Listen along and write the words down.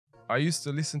I used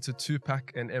to listen to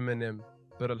Tupac and Eminem,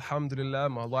 but alhamdulillah,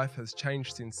 my life has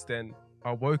changed since then.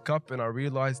 I woke up and I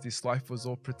realized this life was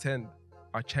all pretend.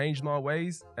 I changed my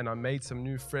ways and I made some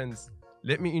new friends.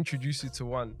 Let me introduce you to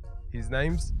one. His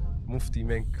name's Mufti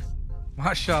Menk.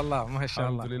 MashaAllah, MashaAllah.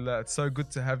 Alhamdulillah, it's so good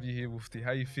to have you here, Mufti. How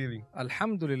are you feeling?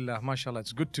 Alhamdulillah, MashaAllah.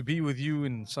 It's good to be with you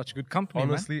in such good company,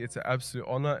 Honestly, man. It's an absolute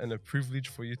honor and a privilege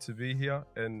for you to be here.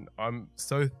 And I'm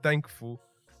so thankful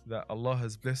that Allah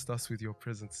has blessed us with your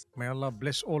presence. May Allah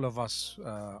bless all of us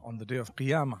on the day of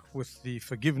Qiyamah with the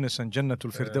forgiveness and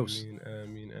Jannatul Firdaus. Ameen,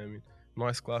 ameen, ameen.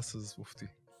 Nice glasses, Mufti.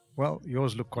 Well,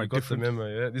 yours look quite different. You got the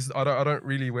memo, yeah? I don't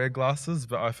really wear glasses,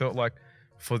 but I felt like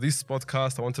for this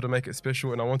podcast, I wanted to make it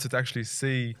special and I wanted to actually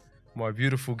see my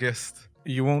beautiful guest.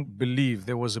 You won't believe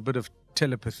there was a bit of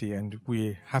telepathy and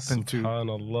we happened to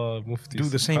Mufti, do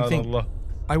the same thing.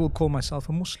 I will call myself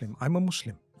a Muslim. I'm a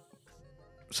Muslim.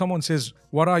 Someone says,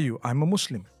 what are you? I'm a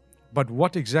Muslim. But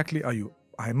what exactly are you?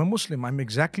 I'm a Muslim. I'm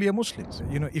exactly a Muslim.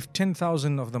 You know, if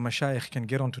 10,000 of the mashayikh can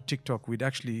get onto TikTok, we'd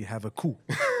actually have a coup.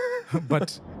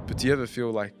 But do you ever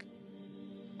feel like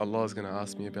Allah is going to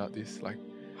ask me about this? Like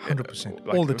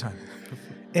 100%, all the time.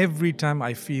 Every time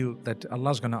I feel that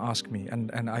Allah's going to ask me,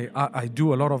 and I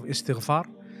do a lot of istighfar,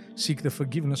 seek the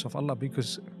forgiveness of Allah,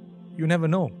 because you never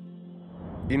know.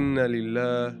 Inna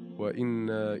lillah wa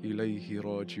inna ilayhi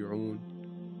raji'un.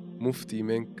 Mufti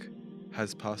Menk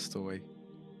has passed away.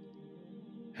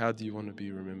 How do you want to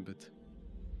be remembered?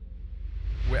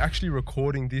 We're actually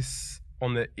recording this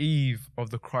on the eve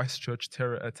of the Christchurch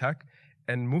terror attack,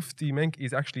 and Mufti Menk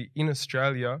is actually in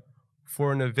Australia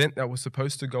for an event that was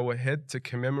supposed to go ahead to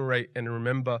commemorate and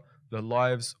remember the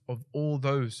lives of all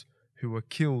those who were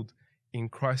killed in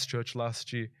Christchurch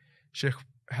last year. Sheikh,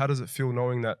 how does it feel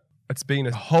knowing that it's been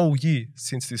a whole year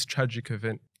since this tragic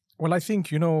event? Well, I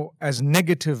think, you know, as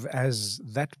negative as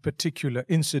that particular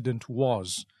incident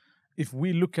was, if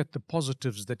we look at the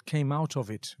positives that came out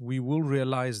of it, we will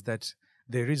realize that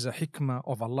there is a hikmah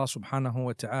of Allah subhanahu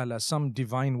wa ta'ala, some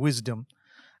divine wisdom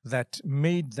that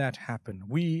made that happen.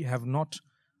 We have not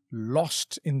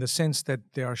lost in the sense that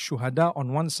there are shuhada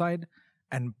on one side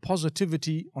and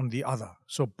positivity on the other.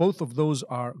 So both of those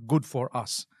are good for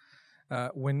us.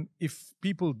 If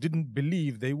people didn't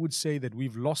believe, they would say that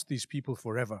we've lost these people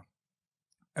forever.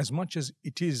 As much as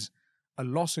it is a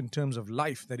loss in terms of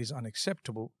life that is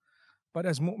unacceptable, but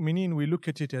as mu'mineen, we look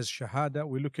at it as shahada,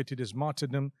 we look at it as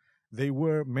martyrdom. They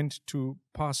were meant to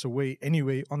pass away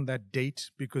anyway on that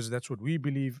date because that's what we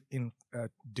believe in,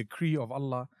 decree of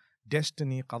Allah,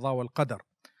 destiny, qada wal qadar.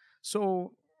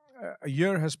 So a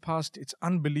year has passed. It's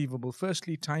unbelievable.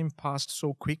 Firstly, time passed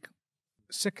so quick.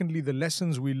 Secondly, the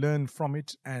lessons we learned from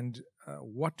it and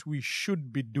what we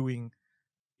should be doing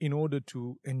in order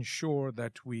to ensure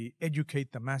that we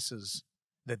educate the masses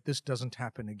that this doesn't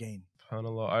happen again.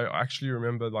 SubhanAllah. I actually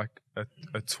remember like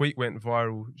a tweet went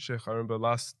viral, Sheikh. I remember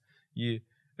last year,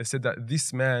 it said that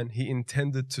this man, he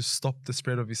intended to stop the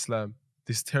spread of Islam.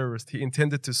 This terrorist, he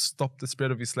intended to stop the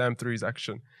spread of Islam through his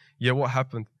action. Yeah, what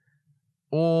happened?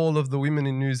 All of the women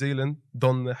in New Zealand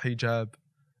donned the hijab.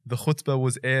 The khutbah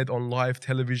was aired on live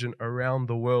television around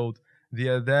the world. The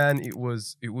adhan, it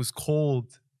was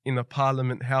called in the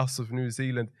Parliament House of New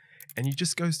Zealand. And it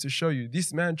just goes to show you,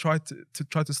 this man tried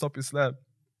to stop Islam.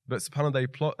 But subhanAllah, they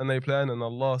plot and they plan, and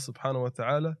Allah subhanahu wa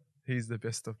ta'ala, He's the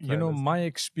best of planners. You know, my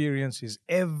experience is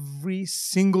every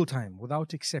single time,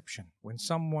 without exception, when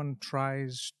someone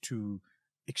tries to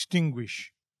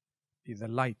extinguish the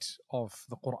light of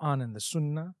the Quran and the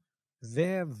Sunnah,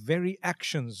 their very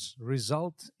actions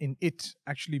result in it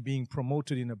actually being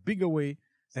promoted in a bigger way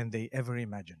than they ever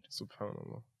imagined.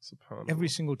 SubhanAllah, SubhanAllah. Every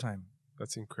single time.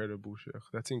 That's incredible, Sheikh.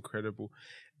 That's incredible.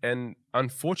 And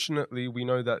unfortunately, we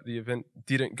know that the event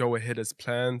didn't go ahead as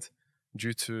planned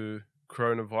due to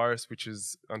coronavirus, which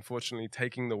is unfortunately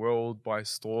taking the world by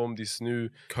storm, this new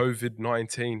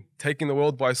COVID-19, taking the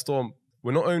world by storm.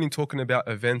 We're not only talking about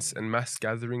events and mass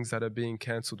gatherings that are being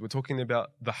cancelled, we're talking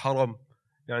about the haram,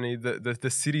 the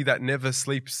city that never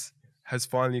sleeps has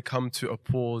finally come to a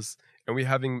pause. And we're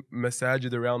having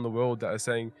masajid around the world that are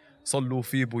saying, Sallu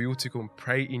fi buyutikum,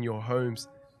 pray in your homes.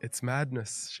 It's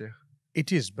madness, Sheikh.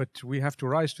 It is, but we have to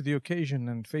rise to the occasion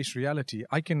and face reality.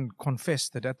 I can confess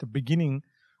that at the beginning,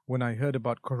 when I heard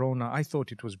about Corona, I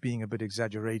thought it was being a bit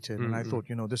exaggerated. And I thought,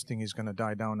 this thing is going to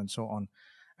die down and so on.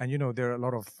 And, there are a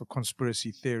lot of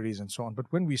conspiracy theories and so on. But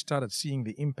when we started seeing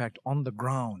the impact on the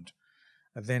ground,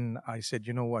 then I said,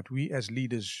 you know what, we as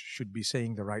leaders should be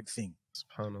saying the right thing.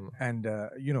 SubhanAllah.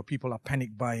 And, people are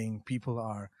panic buying, people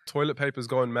are... Toilet paper's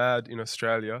going mad in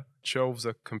Australia. Shelves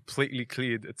are completely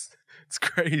cleared. It's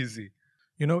crazy.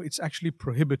 It's actually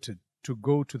prohibited to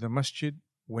go to the masjid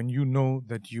when you know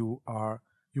that you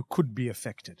could be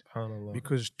affected. SubhanAllah.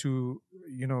 Because to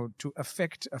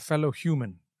affect a fellow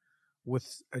human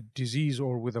with a disease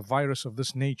or with a virus of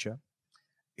this nature,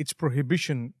 its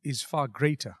prohibition is far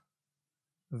greater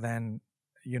than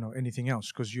anything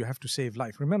else, because you have to save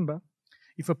life. Remember,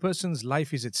 if a person's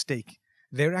life is at stake,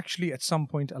 they're actually at some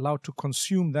point allowed to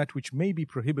consume that which may be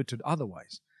prohibited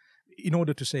otherwise in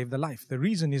order to save the life. The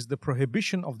reason is the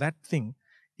prohibition of that thing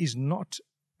is not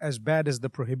as bad as the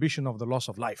prohibition of the loss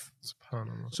of life.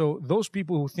 SubhanAllah. So those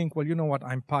people who think, well, you know what,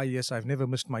 I'm pious, I've never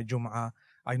missed my Jum'ah,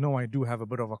 I know I do have a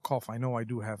bit of a cough, I know I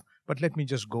do have, but let me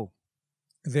just go.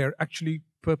 They're actually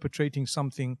perpetrating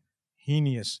something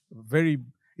heinous,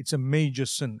 it's a major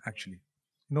sin actually.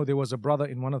 There was a brother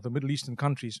in one of the Middle Eastern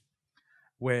countries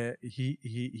where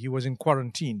he was in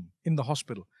quarantine in the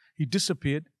hospital. He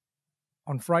disappeared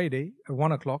on Friday at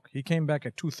 1 o'clock. He came back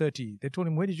at 2:30. They told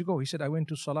him, where did you go? He said, I went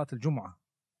to Salat al-Jum'ah.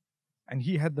 And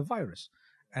he had the virus.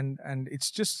 And it's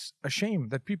just a shame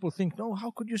that people think, no, how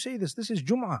could you say this? This is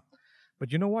Jum'ah.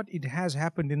 But you know what? It has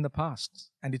happened in the past.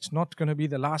 And it's not going to be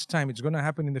the last time. It's going to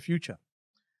happen in the future.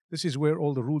 This is where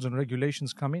all the rules and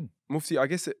regulations come in. Mufti, I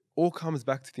guess it all comes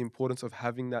back to the importance of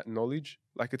having that knowledge.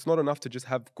 Like, it's not enough to just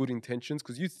have good intentions,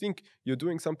 because you think you're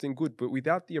doing something good, but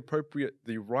without the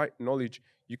right knowledge,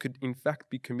 you could in fact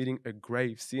be committing a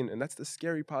grave sin. And that's the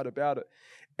scary part about it.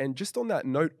 And just on that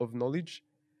note of knowledge,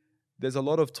 there's a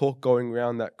lot of talk going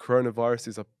around that coronavirus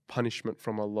is a punishment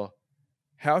from Allah.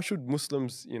 How should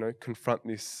Muslims, confront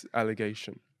this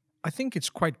allegation? I think it's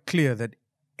quite clear that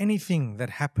anything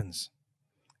that happens,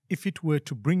 if it were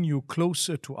to bring you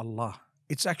closer to Allah,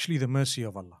 it's actually the mercy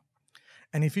of Allah.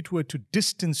 And if it were to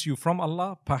distance you from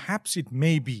Allah, perhaps it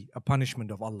may be a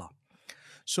punishment of Allah.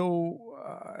 So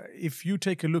if you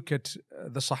take a look at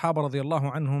the Sahaba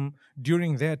radiallahu anhum,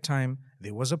 during their time,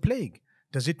 there was a plague.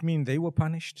 Does it mean they were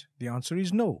punished? The answer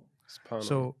is no.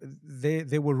 So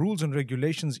there were rules and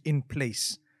regulations in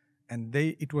place, and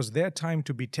it was their time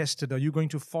to be tested. Are you going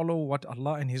to follow what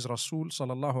Allah and His Rasul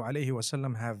sallallahu alaihi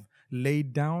wasallam have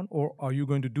laid down, or are you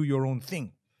going to do your own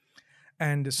thing?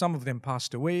 And some of them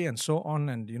passed away and so on,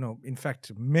 and in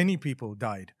fact many people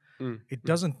died. It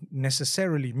doesn't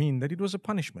necessarily mean that it was a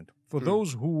punishment. For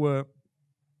those who were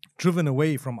driven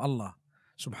away from Allah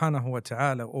subhanahu wa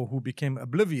ta'ala, or who became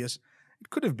oblivious, it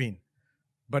could have been.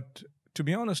 But to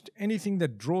be honest, anything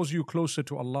that draws you closer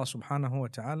to Allah subhanahu wa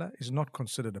ta'ala is not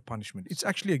considered a punishment. It's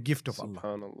actually a gift of Allah.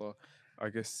 SubhanAllah. I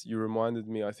guess you reminded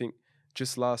me, I think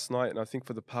just last night, and I think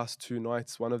for the past 2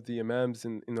 nights, one of the imams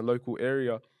in the local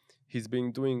area, he's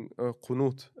been doing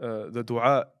qunut, the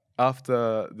dua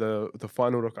after the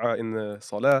final rak'ah in the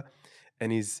salah,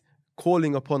 and he's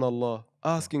calling upon Allah,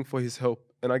 asking for His help.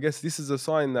 And I guess this is a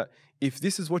sign that if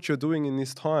this is what you're doing in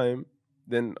this time,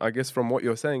 then I guess from what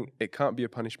you're saying, it can't be a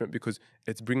punishment, because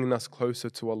it's bringing us closer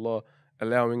to Allah,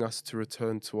 allowing us to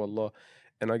return to Allah.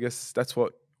 And I guess that's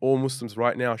what all Muslims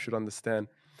right now should understand.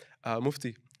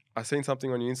 Mufti, I seen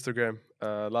something on your Instagram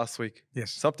last week.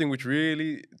 Yes. Something which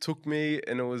really took me,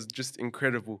 and it was just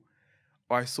incredible.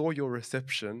 I saw your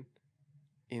reception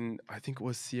in, I think it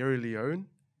was Sierra Leone.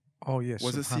 Oh, yes.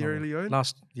 Was it Sierra Leone?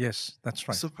 Yes, that's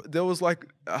right. So there was like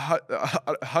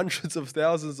hundreds of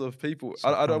thousands of people.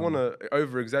 I don't want to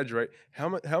over-exaggerate.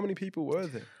 How many people were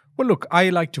there? Well, look, I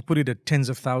like to put it at tens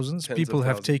of thousands. People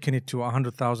have taken it to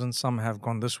 100,000. Some have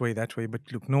gone this way, that way. But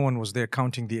look, no one was there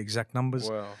counting the exact numbers.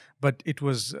 Wow. But it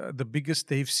was the biggest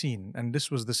they've seen. And this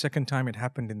was the second time it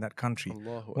happened in that country.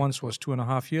 Allahu Once Akbar. was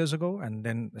 2.5 years ago, and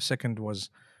then the second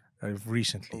was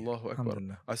recently. Allahu Akbar.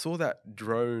 Alhamdulillah. I saw that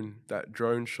drone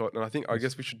shot, and I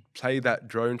guess we should play that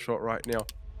drone shot right now.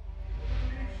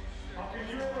 Up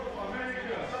in Europe,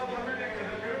 America, South America,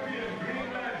 the Caribbean,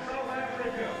 Greenland, South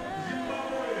Africa,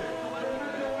 Zimbabwe, no matter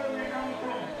where we come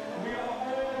from, we are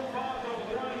all part of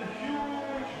one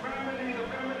huge family, the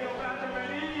family of Adam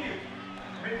and Eve.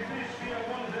 May peace be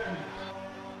upon them.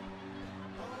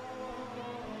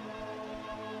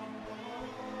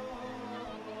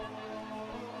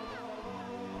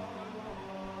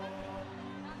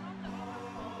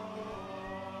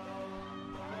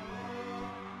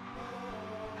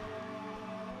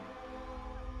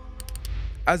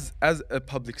 As a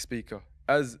public speaker,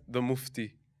 as the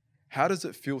Mufti, how does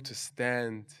it feel to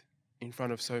stand in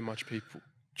front of so much people?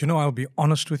 Do you know, I'll be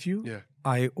honest with you. Yeah.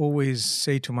 I always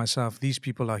say to myself, these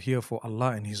people are here for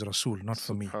Allah and His Rasul, not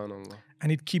for me. SubhanAllah.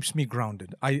 And it keeps me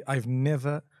grounded. I've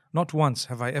never, not once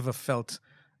have I ever felt,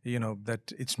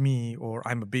 that it's me or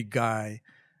I'm a big guy,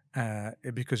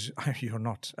 because you're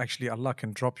not. Actually, Allah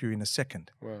can drop you in a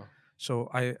second. Wow.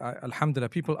 So I alhamdulillah,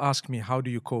 people ask me, how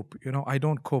do you cope? I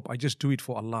don't cope. I just do it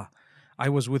for Allah. I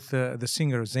was with the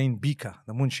singer Zain Bika,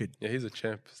 the Munshid. Yeah, he's a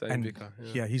champ. Same And Bika.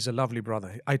 yeah, he's a lovely brother.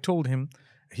 I told him,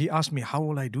 he asked me, how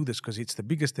will I do this? Because it's the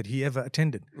biggest that he ever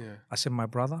attended. Yeah. I said, my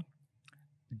brother,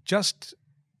 just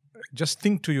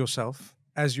think to yourself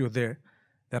as you're there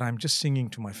that I'm just singing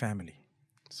to my family.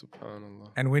 Subhanallah.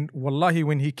 And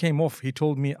when he came off, he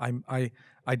told me,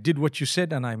 I did what you said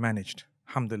and I managed.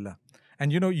 Alhamdulillah.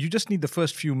 And you just need the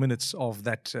first few minutes of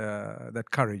that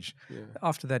courage. Yeah.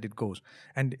 After that, it goes.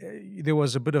 And there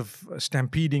was a bit of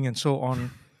stampeding and so on.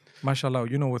 Mashallah,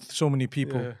 with so many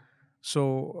people. Yeah.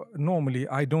 So normally,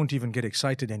 I don't even get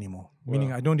excited anymore. Wow.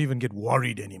 Meaning, I don't even get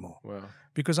worried anymore. Wow.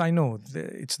 Because I know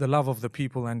it's the love of the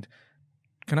people. And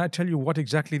can I tell you what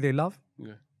exactly they love?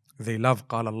 Yeah. They love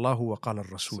قال الله وقال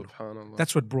الرسول. Subhanallah.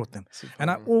 That's what brought them.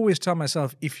 And I always tell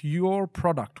myself, if your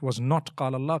product was not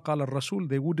قال الله قال الرسول,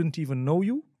 they wouldn't even know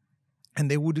you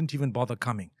and they wouldn't even bother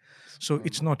coming. So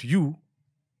it's not you.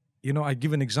 I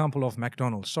give an example of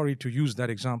McDonald's. Sorry to use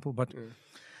that example, but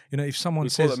if someone we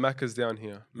call says... it Macca's down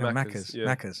here. Macca's. Yeah.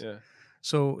 Macca's. Yeah.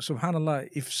 So, subhanAllah,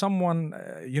 if someone,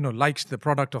 likes the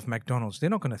product of McDonald's, they're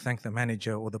not going to thank the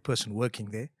manager or the person working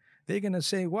there. They're going to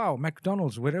say, wow,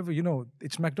 McDonald's, wherever,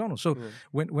 it's McDonald's. So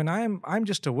when I'm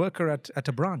just a worker at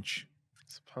a branch.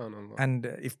 SubhanAllah. And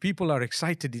if people are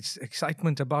excited, it's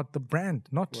excitement about the brand,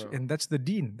 and that's the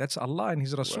deen. That's Allah and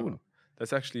His Rasul. Wow.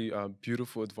 That's actually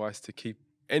beautiful advice to keep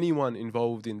anyone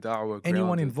involved in da'wah grounded.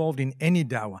 Anyone involved in any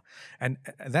da'wah. And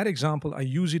that example, I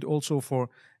use it also for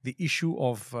the issue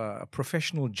of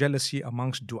professional jealousy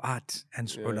amongst du'at and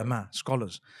ulama,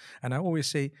 scholars. And I always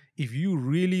say, if you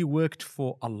really worked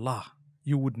for Allah,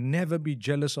 you would never be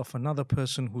jealous of another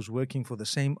person who's working for the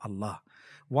same Allah.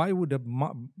 Why would a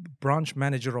branch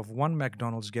manager of one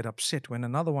McDonald's get upset when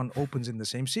another one opens in the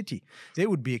same city? They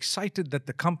would be excited that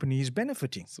the company is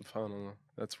benefiting. SubhanAllah.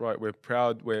 That's right. We're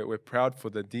proud. We're proud for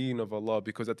the deen of Allah,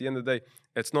 because at the end of the day,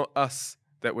 it's not us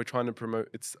that we're trying to promote.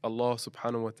 It's Allah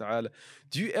subhanahu wa ta'ala.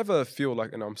 Do you ever feel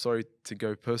like, and I'm sorry to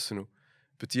go personal,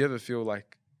 but do you ever feel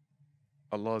like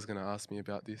Allah is going to ask me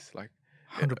about this? Like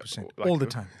 100%, all the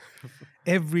time.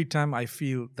 Every time I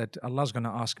feel that Allah's going to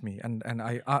ask me, and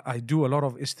I do a lot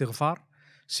of istighfar,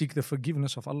 seek the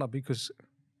forgiveness of Allah, because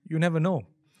you never know.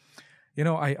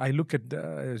 I look at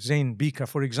Zain Bika,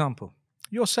 for example,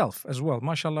 yourself as well.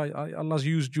 MashaAllah, Allah's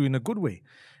used you in a good way.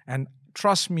 And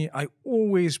trust me, I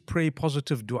always pray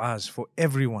positive du'as for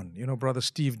everyone. Brother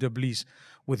Steve Deblis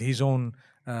with his own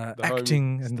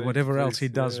acting and whatever else he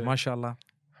does, MashaAllah.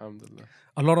 Alhamdulillah.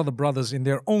 A lot of the brothers in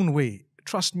their own way,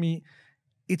 trust me,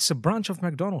 it's a branch of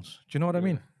McDonald's. Do you know what I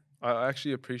mean? I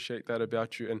actually appreciate that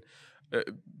about you. And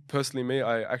personally, me,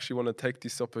 I actually want to take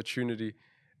this opportunity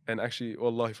and actually,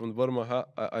 wallahi, from the bottom of my heart,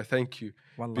 I thank you.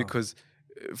 Wallah. Because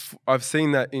I've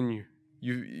seen that in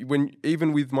you.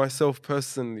 Even with myself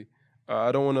personally,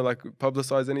 I don't want to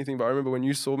publicize anything, but I remember when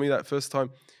you saw me that first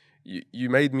time, you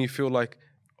made me feel like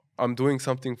I'm doing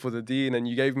something for the deen, and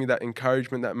you gave me that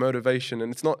encouragement, that motivation.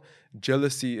 And it's not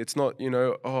jealousy. It's not,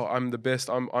 oh, I'm the best.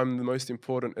 I'm the most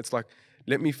important. It's like,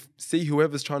 let me see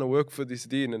whoever's trying to work for this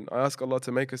deen, and I ask Allah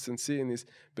to make us sincere in this.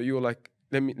 But you were like,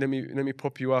 let me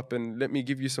prop you up and let me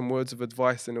give you some words of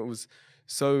advice. And it was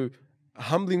so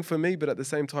humbling for me, but at the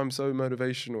same time so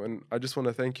motivational. And I just want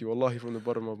to thank you, wallahi, from the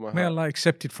bottom of my heart. May Allah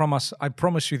accept it from us. I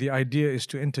promise you, the idea is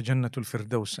to enter Jannatul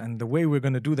Firdaus, and the way we're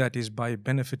going to do that is by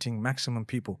benefiting maximum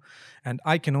people. And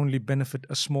I can only benefit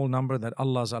a small number that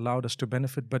Allah has allowed us to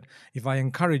benefit, but if I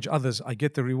encourage others, I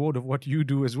get the reward of what you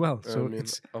do as well. So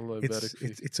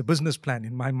it's a business plan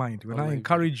in my mind. When I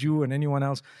encourage you and anyone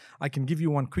else, I can give you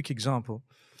one quick example.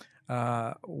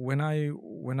 When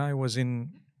I was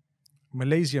in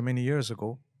Malaysia many years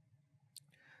ago,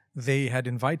 they had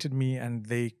invited me, and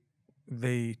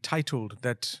they titled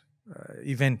that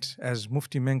event as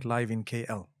Mufti Menk Live in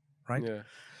KL, right? Yeah.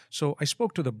 So I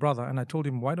spoke to the brother and I told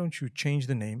him, why don't you change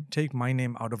the name, take my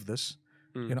name out of this,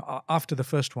 after the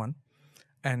first one,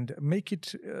 and make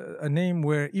it a name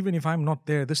where even if I'm not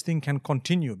there, this thing can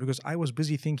continue. Because I was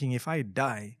busy thinking, if I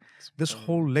die, this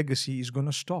whole legacy is going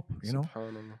to stop,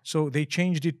 So they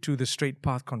changed it to the Straight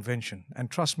Path Convention.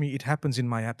 And trust me, it happens in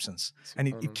my absence. And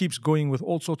it keeps going with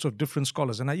all sorts of different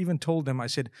scholars. And I even told them, I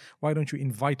said, why don't you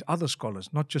invite other scholars,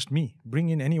 not just me, bring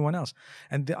in anyone else.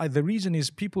 And the reason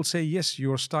is people say, yes,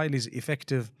 your style is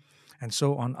effective and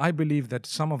so on. I believe that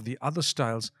some of the other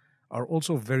styles are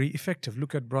also very effective.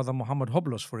 Look at Brother Muhammad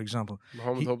Hoblos, for example.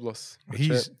 Muhammad Hoblos.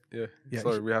 he's- Yeah.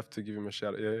 Sorry, we have to give him a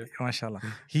shout out. Yeah. MashaAllah.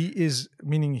 He is,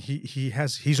 meaning he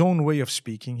has his own way of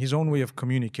speaking, his own way of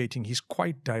communicating. He's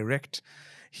quite direct.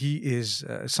 He is,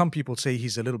 some people say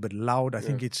he's a little bit loud. I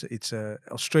think it's a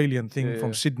Australian thing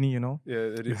from Sydney, you know.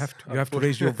 Yeah, it You is. have to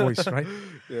raise your voice, right?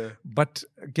 Yeah. But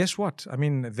guess what? I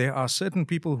mean, there are certain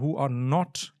people who are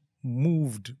not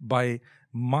moved by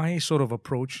my sort of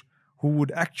approach, who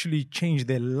would actually change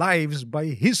their lives by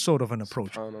his sort of an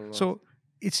approach. SubhanAllah. So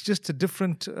it's just a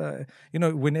different,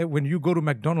 when you go to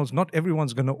McDonald's, not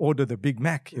everyone's going to order the Big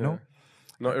Mac, you know.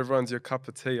 Not everyone's your cup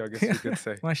of tea, I guess you could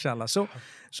say. MashaAllah.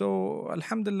 So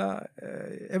alhamdulillah,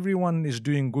 everyone is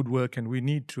doing good work, and we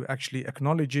need to actually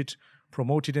acknowledge it,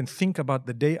 promote it, and think about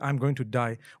the day I'm going to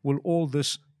die. Will all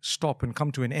this stop and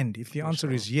come to an end? If the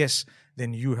answer is yes,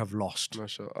 then you have lost.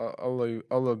 MashaAllah.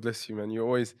 Allah bless you, man. You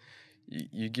always,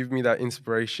 you give me that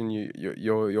inspiration.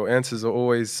 Your answers are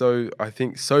always so, I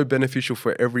think, so beneficial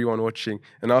for everyone watching.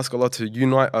 And ask Allah to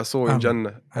unite us all in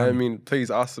Jannah. I mean,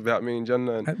 please ask about me in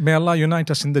Jannah. And may Allah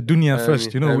unite us in the dunya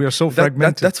first. You know, we are so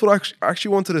fragmented. That's what I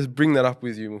actually wanted to bring that up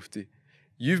with you, Mufti.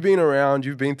 You've been around,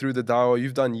 you've been through the dawah,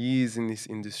 you've done years in this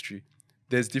industry.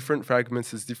 There's different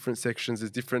fragments, there's different sections,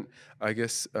 there's different, I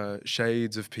guess,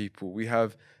 shades of people. We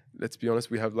have, let's be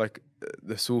honest, we have like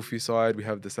the Sufi side, we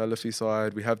have the Salafi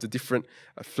side, we have the different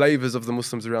flavors of the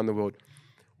Muslims around the world.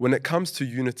 When it comes to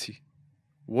unity,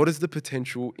 what is the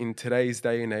potential in today's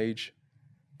day and age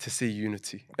to see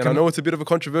unity? And I know it's a bit of a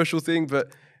controversial thing,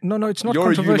 but no, it's not you're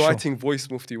controversial. a uniting voice,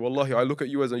 Mufti. Wallahi, I look at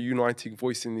you as a uniting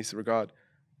voice in this regard.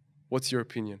 What's your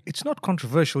opinion? It's not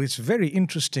controversial. It's very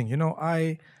interesting. You know,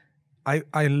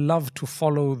 I love to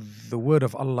follow the word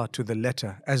of Allah to the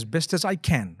letter as best as I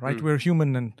can, right? We're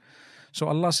human, and so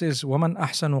Allah says, وَمَنْ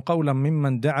أَحْسَنُ قَوْلًا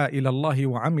مِمَّنْ دَعَى إِلَى اللَّهِ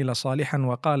وَعَمِلَ صَالِحًا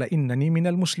وَقَالَ إِنَّنِي مِنَ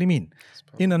الْمُسْلِمِينَ.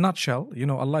 In a nutshell, you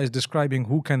know, Allah is describing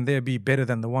who can there be better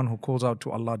than the one who calls out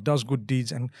to Allah, does good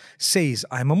deeds, and says,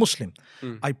 I'm a Muslim.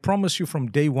 I promise you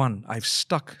from day one, I've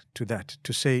stuck to that,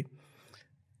 to say,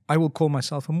 I will call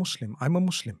myself a Muslim. I'm a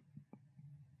Muslim.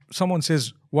 Someone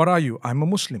says, what are you? I'm a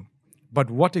Muslim. But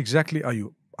what exactly are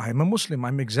you? I'm a Muslim.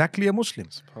 I'm exactly a Muslim.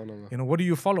 SubhanAllah. You know, what do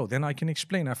you follow? Then I can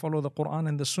explain. I follow the Quran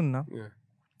and the Sunnah,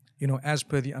 you know, as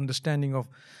per the understanding of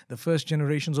the first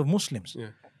generations of Muslims.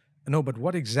 No, but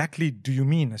what exactly do you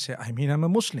mean? I say, I mean, I'm a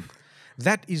Muslim.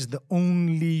 That is the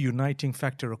only uniting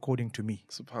factor according to me.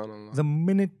 SubhanAllah. The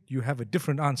minute you have a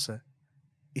different answer,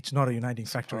 it's not a uniting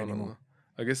factor anymore.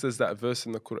 I guess there's that verse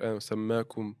in the Quran,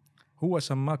 سَمَّاكُمْ Huwa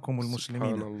sammakumul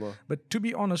muslimin. SubhanAllah. But to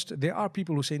be honest, there are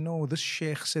people who say, no, this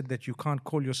sheikh said that you can't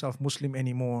call yourself Muslim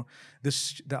anymore.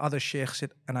 The other sheikh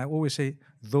said, and I always say,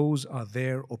 those are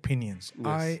their opinions. Yes.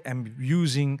 I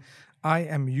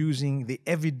am using the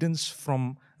evidence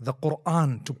from the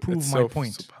Quran to prove my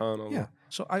point. SubhanAllah. Yeah.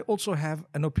 So I also have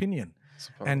an opinion.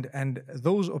 And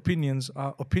those opinions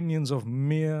are opinions of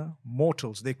mere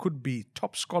mortals. They could be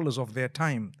top scholars of their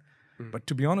time. But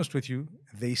to be honest with you,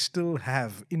 they still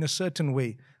have, in a certain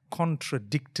way,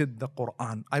 contradicted the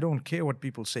Quran. I don't care what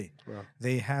people say. Wow.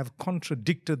 They have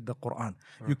contradicted the Quran.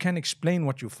 You can explain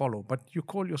what you follow, but you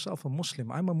call yourself a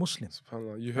Muslim. I'm a Muslim.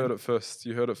 SubhanAllah. You heard it first.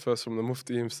 You heard it first from the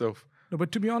Mufti himself. No,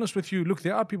 but to be honest with you, look,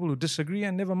 there are people who disagree,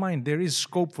 and never mind, there is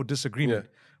scope for disagreement.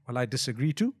 Well, I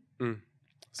disagree too.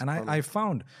 And I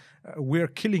found we're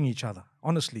killing each other,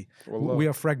 honestly. Wallah. We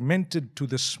are fragmented to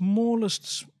the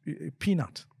smallest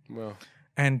peanut. Wow.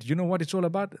 And you know what it's all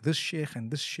about? This sheikh and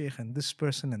this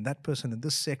person and that person and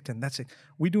this sect and that sect.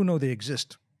 We do know they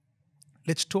exist.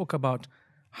 Let's talk about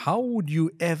how would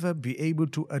you ever be able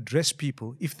to address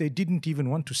people if they didn't even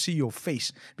want to see your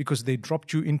face because they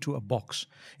dropped you into a box.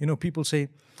 You know, people say,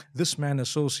 this man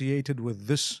associated with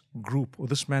this group or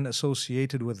this man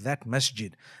associated with that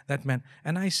masjid, that man.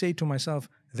 And I say to myself,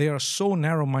 they are so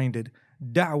narrow-minded.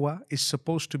 Da'wah is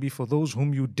supposed to be for those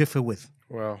whom you differ with.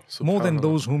 Wow. More than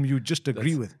those whom you just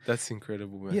agree with. That's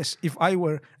incredible, man. Yes,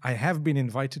 I have been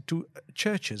invited to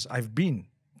churches. I've been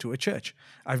to a church.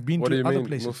 I've been to other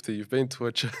places. Mufti? You've been to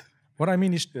a church. What I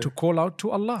mean is to call out to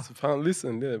Allah.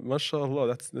 Listen, mashallah,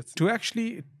 that's to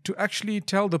actually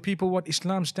tell the people what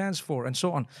Islam stands for and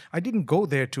so on. I didn't go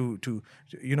there to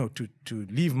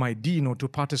leave my deen or to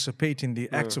participate in the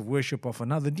acts of worship of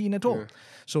another deen at all.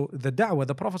 So the da'wah,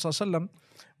 the Prophet ﷺ,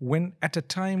 when at a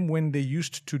time when they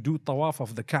used to do tawaf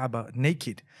of the Kaaba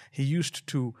naked, he used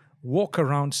to walk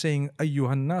around saying,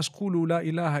 Ayyuhan nas qulu la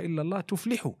ilaha illallah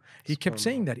tuflihu. He kept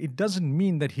saying that. It doesn't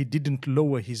mean that he didn't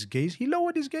lower his gaze. He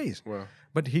lowered his gaze. Wow.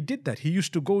 But he did that. He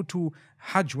used to go to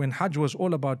Hajj when Hajj was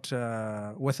all about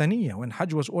Wathaniya, when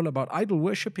Hajj was all about idol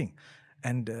worshipping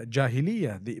and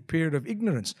Jahiliyyah, the period of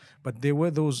ignorance. But there were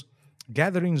those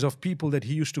gatherings of people that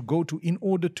he used to go to in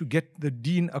order to get the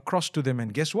deen across to them.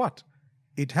 And guess what?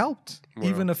 It helped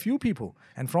even a few people.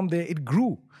 And from there, it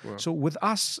grew. So with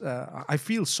us, I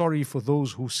feel sorry for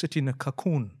those who sit in a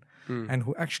cocoon and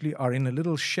who actually are in a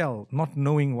little shell, not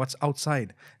knowing what's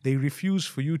outside. They refuse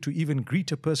for you to even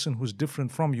greet a person who's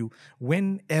different from you.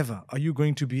 Whenever are you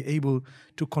going to be able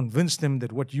to convince them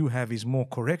that what you have is more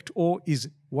correct or is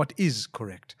what is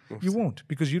correct? You won't,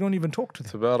 because you don't even talk to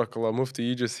them. Tabarakallah, Mufti,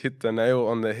 you just hit the nail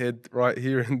on the head right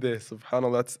here and there.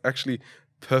 Subhanallah, that's actually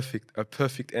perfect, a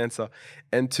perfect answer.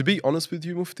 And to be honest with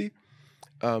you, Mufti,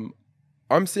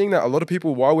 I'm seeing that a lot of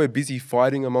people, while we're busy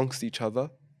fighting amongst each other,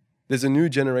 there's a new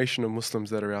generation of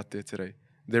Muslims that are out there today.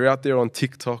 They're out there on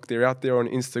TikTok, they're out there on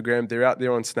Instagram, they're out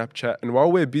there on Snapchat. And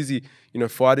while we're busy,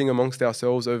 fighting amongst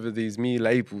ourselves over these mere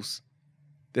labels,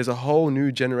 there's a whole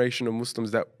new generation of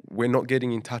Muslims that we're not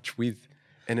getting in touch with.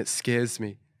 And it scares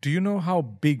me. Do you know how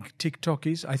big TikTok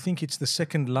is? I think it's the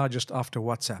second largest after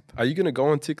WhatsApp. Are you going to go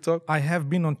on TikTok? I have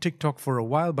been on TikTok for a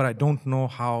while, but I don't know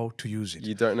how to use it.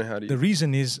 You don't know how to use it? The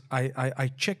reason is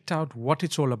I checked out what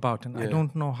it's all about, and I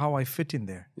don't know how I fit in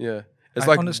there. Yeah. It's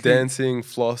like honestly, dancing,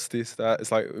 floss, this, that.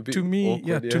 It's like a bit to me,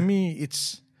 awkward, to me,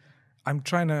 I'm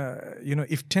trying to,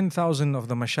 if 10,000 of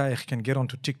the mashayikh can get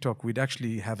onto TikTok, we'd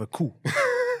actually have a coup.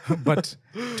 But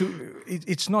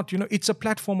it's not, it's a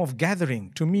platform of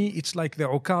gathering. To me, it's like the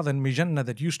ukad and mijanna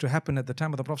that used to happen at the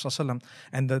time of the Prophet ﷺ,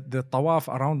 and the tawaf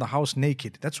around the house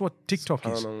naked. That's what TikTok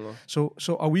is. So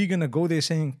are we going to go there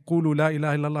saying, قُولُوا لَا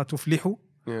إِلَهَ إِلَّا اللَّهُ تُفْلِحُوا?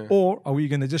 Yeah. Or are we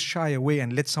going to just shy away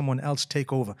and let someone else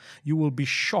take over? You will be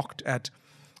shocked at,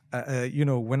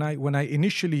 when I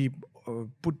initially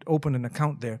opened an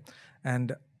account there,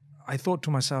 and I thought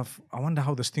to myself, I wonder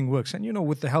how this thing works. And,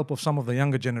 with the help of some of the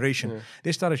younger generation,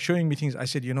 they started showing me things. I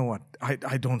said, you know what?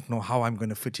 I don't know how I'm going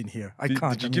to fit in here. I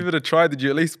can't. Did you give it a try? Did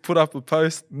you at least put up a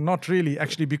post? Not really,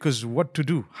 actually, because what to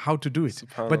do, how to do it.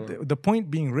 But the point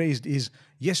being raised is,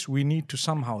 yes, we need to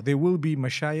somehow. There will be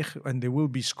mashayikh and there will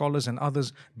be scholars and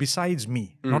others besides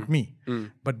me, not me,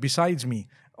 but besides me,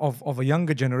 of a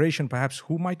younger generation perhaps,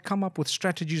 who might come up with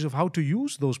strategies of how to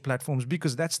use those platforms,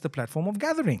 because that's the platform of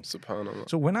gathering. Subhanallah.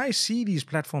 So when I see these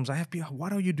platforms, I have people,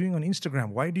 what are you doing on Instagram?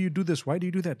 Why do you do this? Why do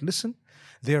you do that? Listen,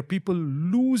 there are people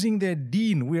losing their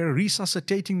deen. We're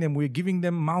resuscitating them. We're giving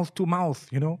them mouth to mouth,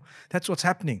 That's what's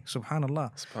happening,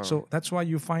 subhanallah. So that's why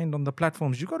you find on the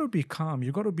platforms, you got to be calm,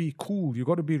 you got to be cool, you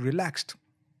got to be relaxed.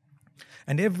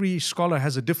 And every scholar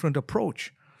has a different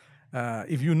approach.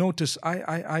 If you notice,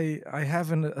 I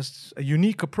have a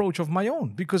unique approach of my own,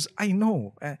 because I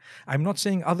know, I'm not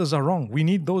saying others are wrong. We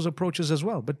need those approaches as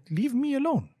well, but leave me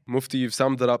alone. Mufti, you've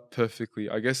summed it up perfectly.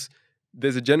 I guess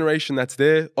there's a generation that's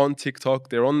there on TikTok,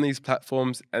 they're on these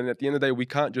platforms, and at the end of the day, we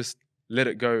can't just let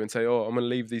it go and say, oh, I'm going to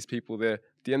leave these people there.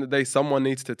 At the end of the day, someone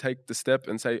needs to take the step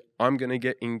and say, I'm going to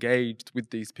get engaged with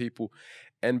these people.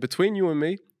 And between you and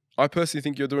me, I personally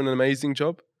think you're doing an amazing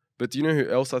job. But do you know who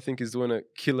else I think is doing a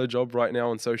killer job right now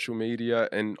on social media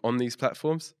and on these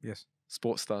platforms? Yes.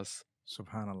 Sports stars.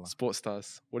 Subhanallah. Sports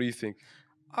stars. What do you think?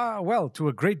 Well, to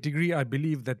a great degree, I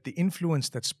believe that the influence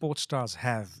that sports stars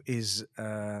have is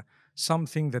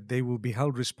something that they will be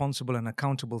held responsible and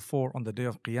accountable for on the day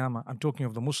of Qiyamah. I'm talking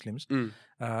of the Muslims.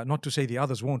 Not to say the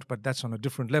others won't, but that's on a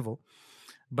different level.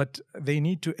 But they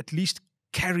need to at least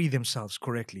carry themselves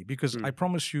correctly, because I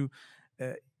promise you,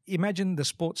 imagine the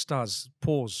sports stars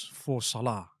pause for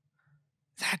salah.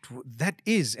 That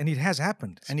is, and it has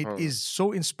happened, and it is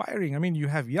so inspiring. I mean, you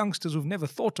have youngsters who've never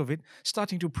thought of it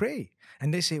starting to pray,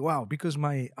 and they say, wow, because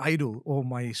my idol or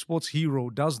my sports hero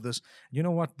does this, you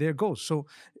know what, there goes. So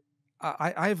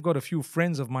I've got a few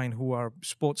friends of mine who are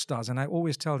sports stars, and I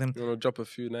always tell them, you want to drop a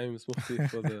few names, Mufti,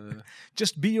 for the...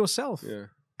 just be yourself. Yeah.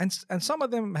 And some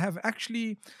of them have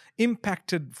actually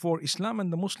impacted for Islam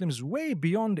and the Muslims way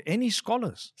beyond any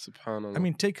scholars. Subhanallah. I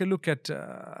mean, take a look at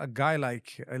a guy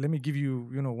like, let me give you,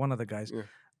 one of the guys. Yeah.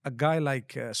 A guy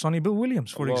like Sonny Bill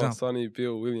Williams, for example. Sonny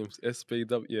Bill Williams,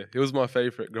 SBW. Yeah, he was my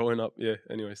favorite growing up. Yeah,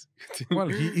 anyways. Well,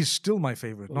 he is still my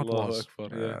favorite, not was.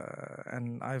 Akbar, yeah.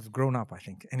 And I've grown up, I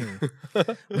think. Anyway.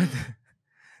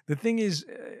 The thing is,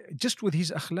 just with his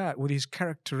akhlaq, with his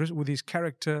character,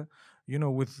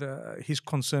 with his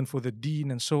concern for the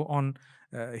deen and so on,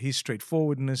 his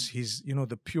straightforwardness, his,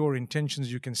 the pure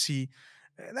intentions you can see,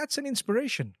 that's an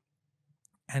inspiration.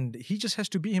 And he just has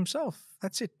to be himself.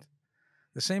 That's it.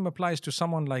 The same applies to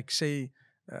someone like, say,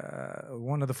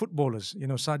 one of the footballers,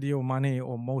 Sadio Mane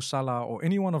or Mo Salah or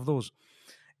any one of those.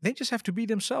 They just have to be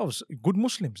themselves, good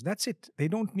Muslims. That's it. They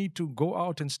don't need to go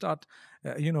out and start,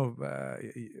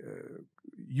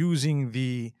 using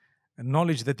the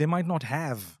knowledge that they might not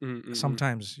have. Mm.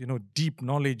 Sometimes, deep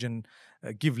knowledge and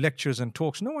give lectures and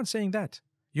talks. No one's saying that.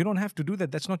 You don't have to do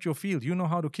that. That's not your field. You know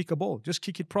how to kick a ball. Just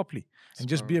kick it properly and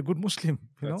just be a good Muslim.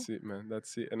 That's it, man.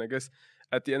 That's it. And I guess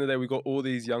at the end of the day, we got all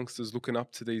these youngsters looking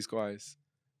up to these guys.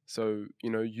 So,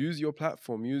 use your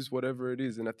platform, use whatever it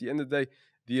is. And at the end of the day,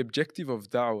 the objective of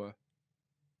da'wah,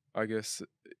 I guess,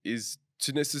 is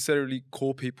to necessarily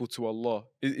call people to Allah.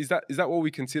 Is that what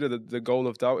we consider the goal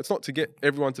of da'wah? It's not to get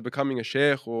everyone to becoming a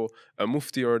sheikh or a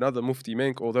mufti or another Mufti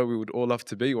Menk, although we would all love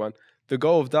to be one. The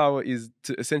goal of da'wah is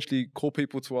to essentially call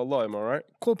people to Allah, am I right?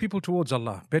 Call people towards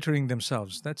Allah, bettering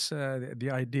themselves. That's the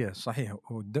idea. Sahih.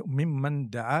 مِمَّنْ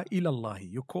دَعَا إِلَى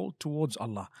اللَّهِ. You're called towards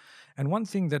Allah. And one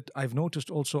thing that I've noticed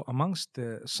also amongst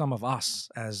some of us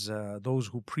as those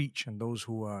who preach and those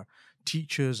who are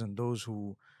teachers and those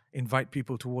who invite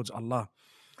people towards Allah,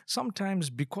 sometimes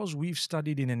because we've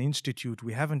studied in an institute,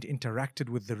 we haven't interacted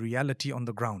with the reality on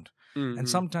the ground. Mm-hmm. And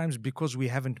sometimes because we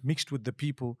haven't mixed with the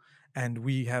people and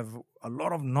we have a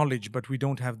lot of knowledge, but we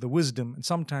don't have the wisdom, and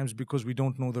sometimes because we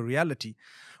don't know the reality,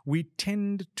 we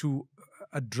tend to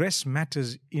address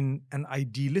matters in an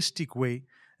idealistic way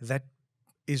that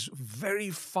is very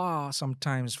far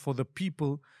sometimes for the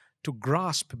people to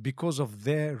grasp because of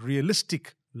their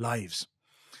realistic lives.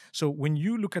 So when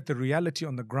you look at the reality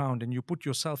on the ground and you put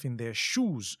yourself in their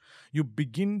shoes, you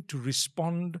begin to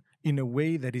respond in a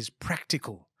way that is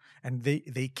practical and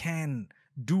they can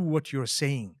do what you're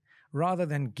saying, rather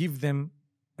than give them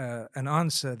an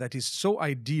answer that is so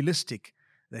idealistic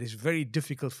that is very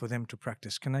difficult for them to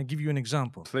practice. Can I give you an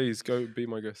example? Please, go be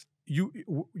my guest.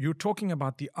 You're talking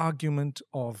about the argument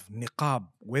of niqab,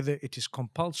 whether it is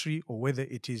compulsory or whether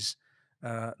it is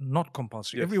not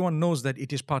compulsory. Yes. Everyone knows that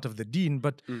it is part of the deen,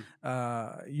 but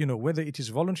whether it is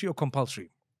voluntary or compulsory.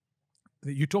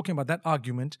 You're talking about that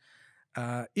argument.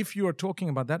 If you are talking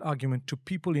about that argument to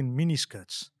people in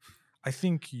miniskirts, I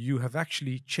think you have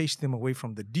actually chased them away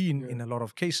from the deen in a lot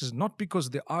of cases, not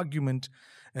because the argument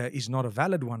is not a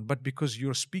valid one, but because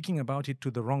you're speaking about it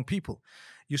to the wrong people.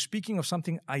 You're speaking of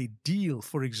something ideal,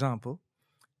 for example,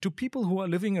 to people who are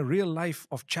living a real life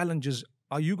of challenges.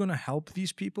 Are you going to help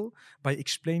these people by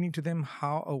explaining to them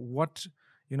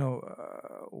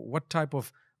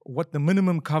what the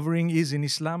minimum covering is in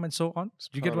Islam and so on?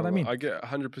 Do you get what I mean? I get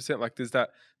 100%. Like there's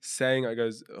that saying that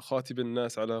goes, "Khatib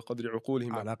an-nas ala qadri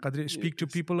uqulihim." Ala qadri, speak to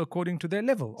people according to their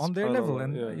level, on their level,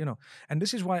 and and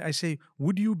this is why I say,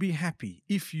 would you be happy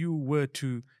if you were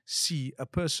to see a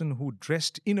person who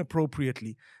dressed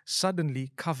inappropriately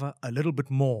suddenly cover a little bit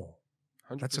more?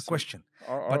 100%. That's a question.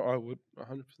 I would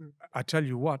 100%. I tell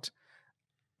you what,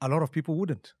 a lot of people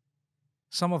wouldn't.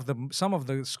 Some of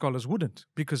the scholars wouldn't,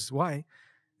 because why?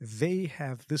 They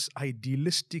have this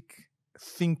idealistic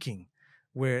thinking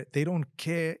where they don't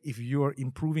care if you're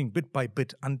improving bit by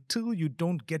bit until you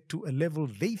don't get to a level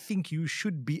they think you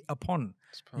should be upon.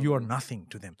 You are nothing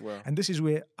to them. Wow. And this is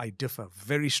where I differ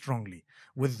very strongly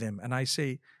with them. And I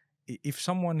say, if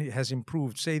someone has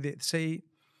improved, say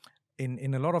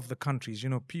in a lot of the countries,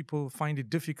 people find it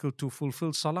difficult to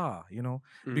fulfill salah,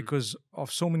 because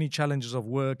of so many challenges of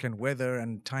work and weather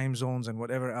and time zones and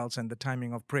whatever else and the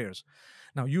timing of prayers.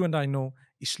 Now, you and I know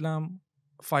Islam,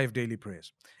 5 daily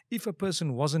prayers. If a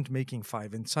person wasn't making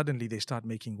 5 and suddenly they start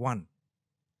making 1,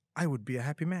 I would be a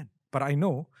happy man. But I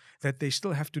know that they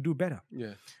still have to do better.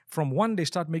 Yeah. From 1, they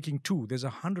start making 2. There's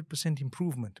 100%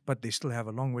 improvement, but they still have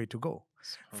a long way to go.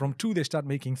 From 2, they start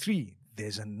making 3.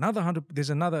 There's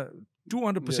another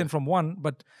 200% from 1,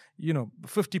 but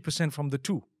 50% from the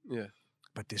 2. Yeah.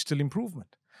 But there's still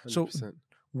improvement. 100%. So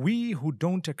we who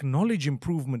don't acknowledge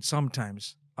improvement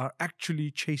sometimes are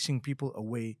actually chasing people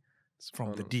away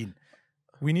from the deen.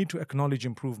 We need to acknowledge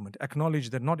improvement,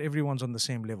 acknowledge that not everyone's on the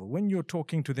same level. When you're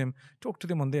talking to them, talk to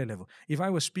them on their level. If I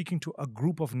was speaking to a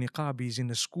group of niqabis in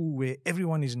a school where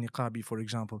everyone is niqabi, for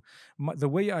example, the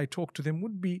way I talk to them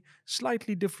would be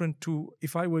slightly different to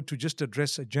if I were to just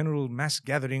address a general mass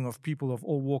gathering of people of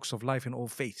all walks of life and all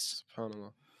faiths.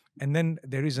 And then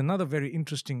there is another very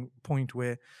interesting point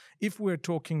where if we're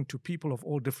talking to people of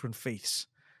all different faiths,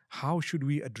 how should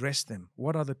we address them?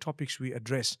 What are the topics we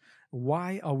address?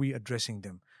 Why are we addressing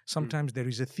them? Sometimes there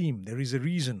is a theme, there is a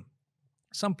reason.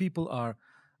 Some people are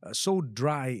so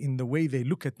dry in the way they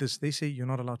look at this, they say you're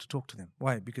not allowed to talk to them.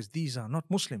 Why? Because these are not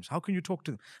Muslims. How can you talk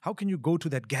to them? How can you go to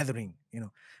that gathering?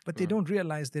 But they don't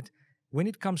realize that when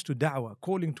it comes to da'wah,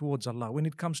 calling towards Allah, when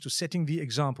it comes to setting the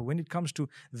example, when it comes to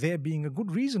there being a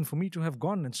good reason for me to have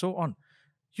gone and so on,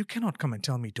 you cannot come and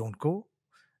tell me don't go.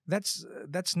 That's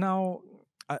now...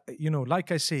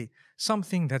 like I say,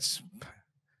 something that's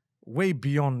way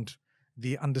beyond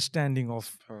the understanding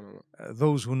of SubhanAllah.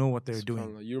 those who know what they're doing.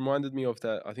 SubhanAllah. You reminded me of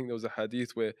that. I think there was a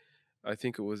hadith where I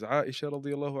think it was Aisha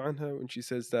radiallahu anha when she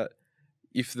says that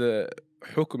if the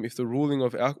ruling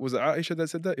of alcohol, was it Aisha that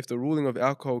said that? If the ruling of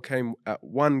alcohol came at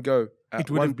one go, at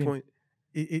It would one have been- point.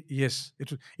 Yes,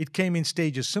 it came in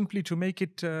stages simply to make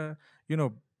it,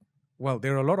 well,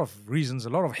 there are a lot of reasons, a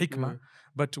lot of hikmah,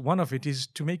 but one of it is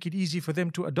to make it easy for them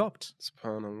to adopt.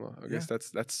 SubhanAllah. I guess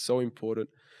that's so important.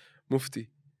 Mufti,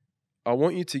 I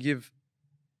want you to give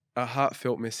a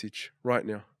heartfelt message right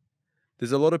now.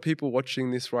 There's a lot of people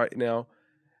watching this right now.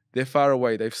 They're far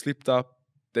away. They've slipped up.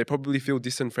 They probably feel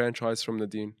disenfranchised from the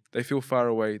deen. They feel far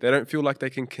away. They don't feel like they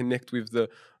can connect with the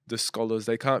scholars.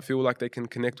 They can't feel like they can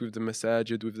connect with the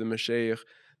masajid, with the mashayikh.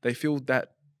 They feel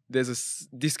that there's a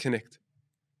disconnect.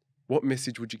 What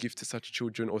message would you give to such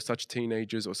children or such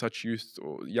teenagers or such youth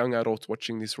or young adults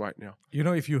watching this right now? You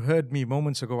know, if you heard me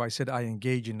moments ago, I said I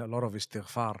engage in a lot of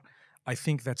istighfar. I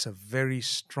think that's a very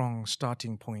strong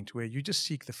starting point where you just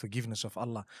seek the forgiveness of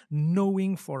Allah,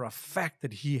 knowing for a fact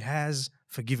that He has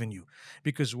forgiven you.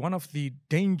 Because one of the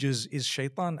dangers is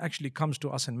shaitan actually comes to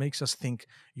us and makes us think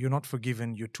you're not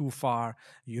forgiven, you're too far,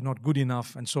 you're not good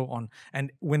enough, and so on.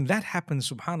 And when that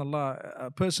happens, subhanAllah,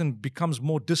 a person becomes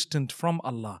more distant from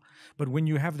Allah. But when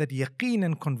you have that yaqeen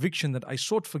and conviction that I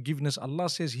sought forgiveness, Allah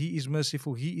says He is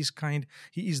merciful, He is kind,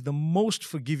 He is the most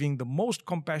forgiving, the most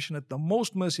compassionate, the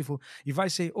most merciful. If I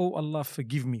say, oh Allah,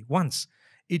 forgive me once,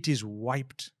 it is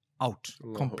wiped out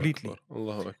Allahu completely. Akbar.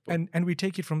 Allahu Akbar. And we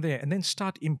take it from there and then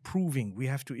start improving. We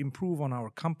have to improve on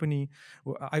our company.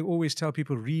 I always tell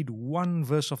people, read one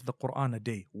verse of the Quran a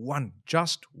day. One,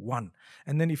 just one.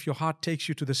 And then if your heart takes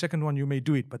you to the second one, you may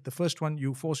do it. But the first one,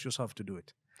 you force yourself to do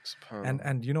it.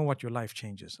 And you know what? Your life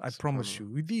changes. I promise you.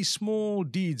 With these small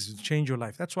deeds, change your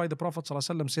life. That's why the Prophet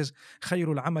ﷺ says, خَيْرُ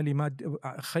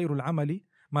الْعَمَلِ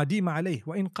مَا دِيمَ عَلَيْهِ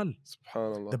وَإِنْ قَلْ.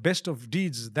 SubhanAllah. The best of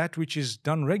deeds, that which is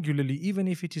done regularly, even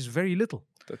if it is very little.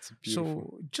 That's beautiful.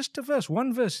 So just a verse,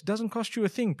 one verse, doesn't cost you a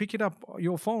thing. Pick it up,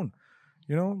 your phone,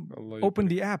 Allah open yubarik.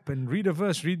 the app and read a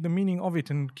verse, read the meaning of it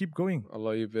and keep going.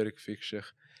 Allah yubarik fik, Sheikh.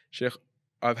 Sheikh,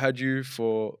 I've had you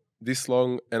for this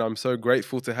long and I'm so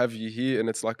grateful to have you here, and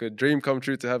it's like a dream come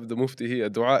true to have the Mufti here, a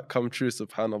dua come true,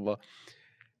 subhanAllah.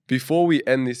 Before we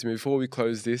end this, before we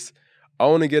close this, I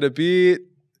want to get a bit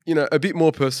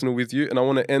more personal with you, and I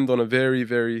want to end on a very,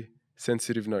 very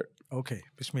sensitive note. Okay,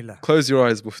 Bismillah. Close your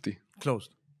eyes, Mufti.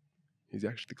 Closed. He's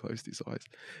actually closed his eyes.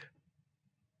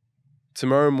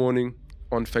 Tomorrow morning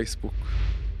on Facebook,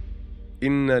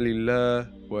 Inna lillah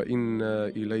wa inna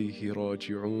ilayhi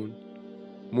raji'un.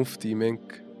 Mufti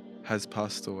Menk has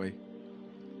passed away.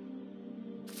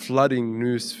 Flooding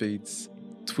news feeds,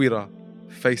 Twitter,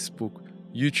 Facebook,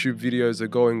 YouTube videos are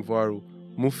going viral.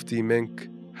 Mufti Menk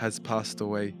has passed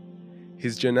away.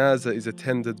 His janazah is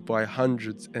attended by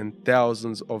hundreds and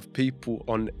thousands of people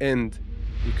on end.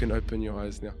 You can open your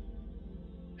eyes now.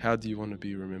 How do you want to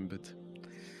be remembered? Do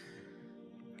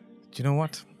you know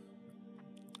what?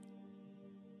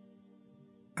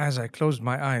 As I closed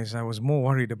my eyes, I was more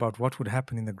worried about what would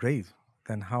happen in the grave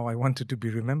than how I wanted to be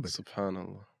remembered.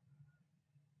 Subhanallah.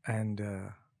 And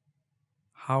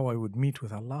how I would meet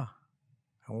with Allah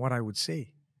and what I would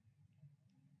say.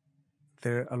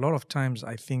 There are a lot of times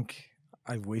I think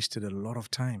I've wasted a lot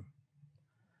of time.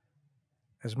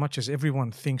 As much as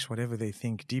everyone thinks whatever they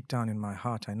think, deep down in my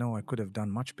heart, I know I could have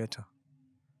done much better.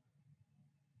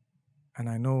 And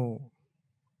I know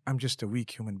I'm just a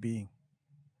weak human being.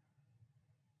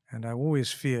 And I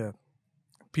always fear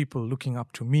people looking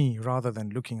up to me rather than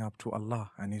looking up to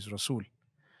Allah and His Rasul.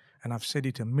 And I've said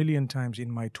it a million times in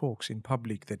my talks in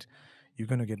public that you're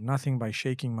going to get nothing by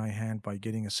shaking my hand, by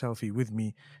getting a selfie with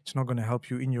me. It's not going to help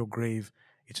you in your grave.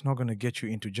 It's not going to get you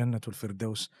into Jannatul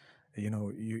Firdaus.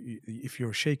 If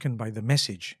you're shaken by the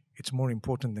message, it's more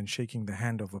important than shaking the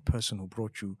hand of a person who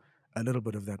brought you a little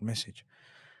bit of that message.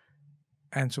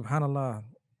 And subhanAllah,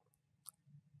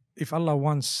 if Allah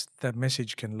wants, that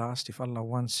message can last. If Allah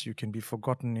wants, you can be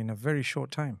forgotten in a very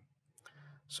short time.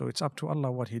 So it's up to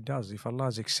Allah what He does. If Allah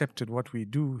has accepted what we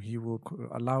do, He will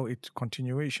allow it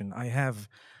continuation. I have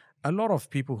a lot of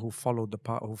people who followed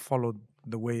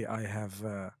the way I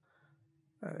have,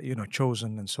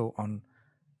 chosen and so on.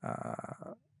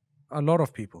 A lot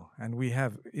of people, and we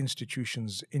have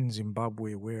institutions in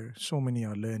Zimbabwe where so many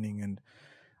are learning, and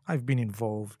I've been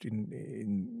involved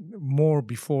in more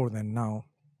before than now.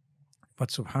 But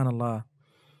subhanAllah,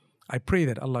 I pray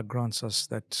that Allah grants us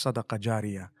that sadaqah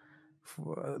jariyah.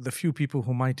 For the few people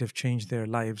who might have changed their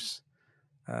lives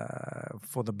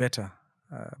for the better,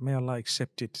 may Allah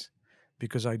accept it,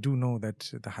 because I do know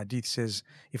that the hadith says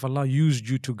if Allah used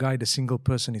you to guide a single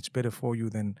person, it's better for you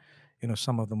than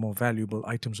some of the more valuable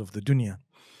items of the dunya.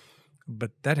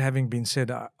 But that having been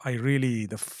said, I really,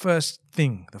 the first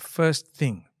thing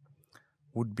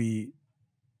would be,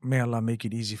 may Allah make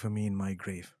it easy for me in my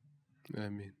grave.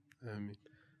 Ameen. Ameen.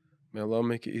 May Allah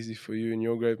make it easy for you in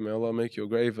your grave. May Allah make your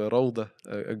grave a rawda,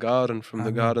 a garden from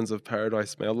the gardens of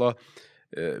paradise. May Allah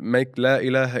make La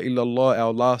ilaha illallah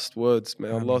our last words. May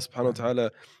Allah subhanahu wa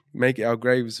ta'ala make our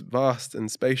graves vast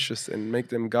and spacious and make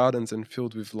them gardens and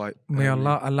filled with light. May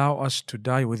Allah allow us to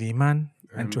die with iman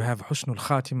and to have husnul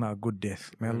khatima, a good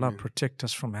death. May Allah protect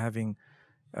us from having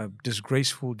a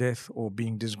disgraceful death or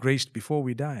being disgraced before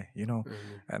we die,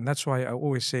 And that's why I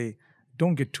always say,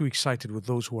 don't get too excited with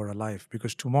those who are alive,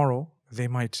 because tomorrow they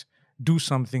might do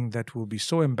something that will be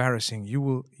so embarrassing.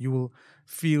 You will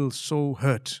feel so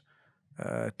hurt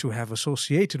to have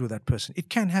associated with that person. It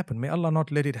can happen. May Allah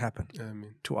not let it happen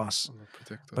to us. Allah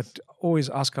protect us. But always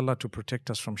ask Allah to protect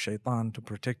us from shaitan, to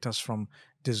protect us from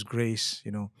disgrace.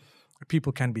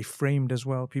 People can be framed as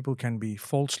well. People can be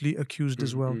falsely accused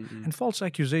as well. And false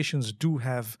accusations do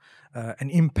have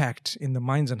an impact in the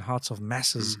minds and hearts of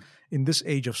masses in this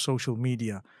age of social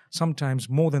media, sometimes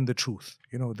more than the truth.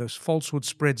 This falsehood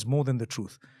spreads more than the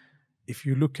truth. If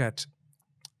you look at,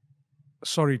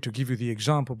 sorry to give you the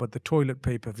example, but the toilet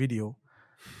paper video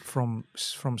from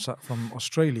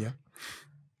Australia,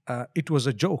 it was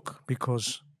a joke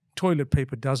because toilet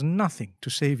paper does nothing to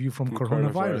save you from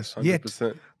coronavirus. 100%. Yet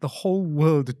the whole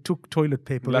world took toilet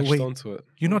paper Latched away. onto it.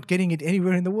 You're not getting it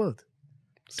anywhere in the world.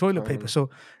 Toilet paper. So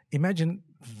imagine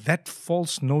that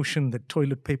false notion that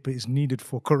toilet paper is needed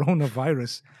for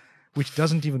coronavirus, which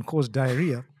doesn't even cause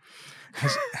diarrhea,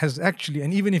 has actually,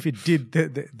 and even if it did,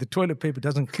 the toilet paper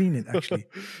doesn't clean it actually.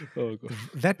 Oh, God.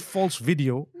 That false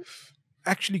video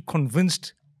actually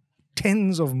convinced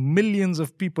tens of millions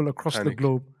of people across the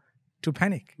globe to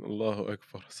panic. Allahu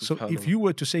Akbar. So if you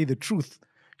were to say the truth,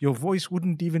 your voice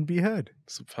wouldn't even be heard.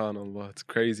 Subhanallah, it's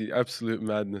crazy, absolute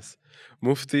madness.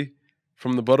 Mufti,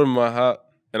 from the bottom of my heart,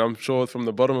 and I'm sure from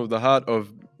the bottom of the heart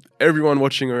of everyone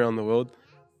watching around the world,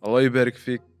 Allah yubarik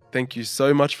fiqh. Thank you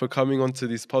so much for coming onto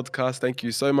this podcast. Thank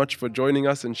you so much for joining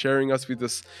us and sharing us with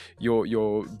us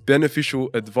your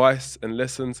beneficial advice and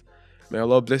lessons. May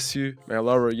Allah bless you. May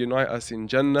Allah reunite us in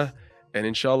Jannah. And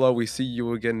inshallah, we see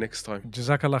you again next time.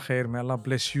 Jazakallah khair. May Allah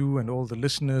bless you and all the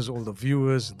listeners, all the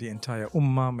viewers, the entire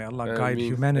ummah. May Allah guide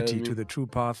humanity to the true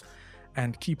path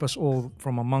and keep us all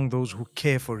from among those who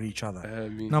care for each other.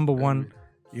 Number one,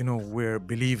 we're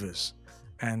believers.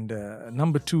 And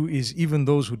number two is even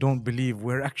those who don't believe,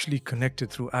 we're actually connected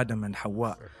through Adam and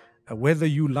Hawa. Whether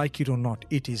you like it or not,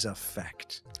 it is a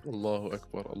fact. Allahu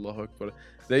Akbar, Allahu Akbar.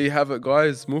 There you have it,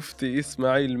 guys. Mufti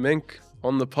Ismail Menk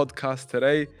on the podcast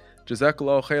today.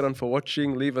 Jazakallahu khairan for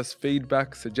watching. Leave us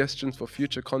feedback, suggestions for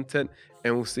future content,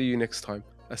 and we'll see you next time.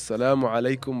 Assalamu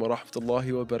alaikum wa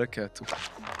rahmatullahi wa barakatuh.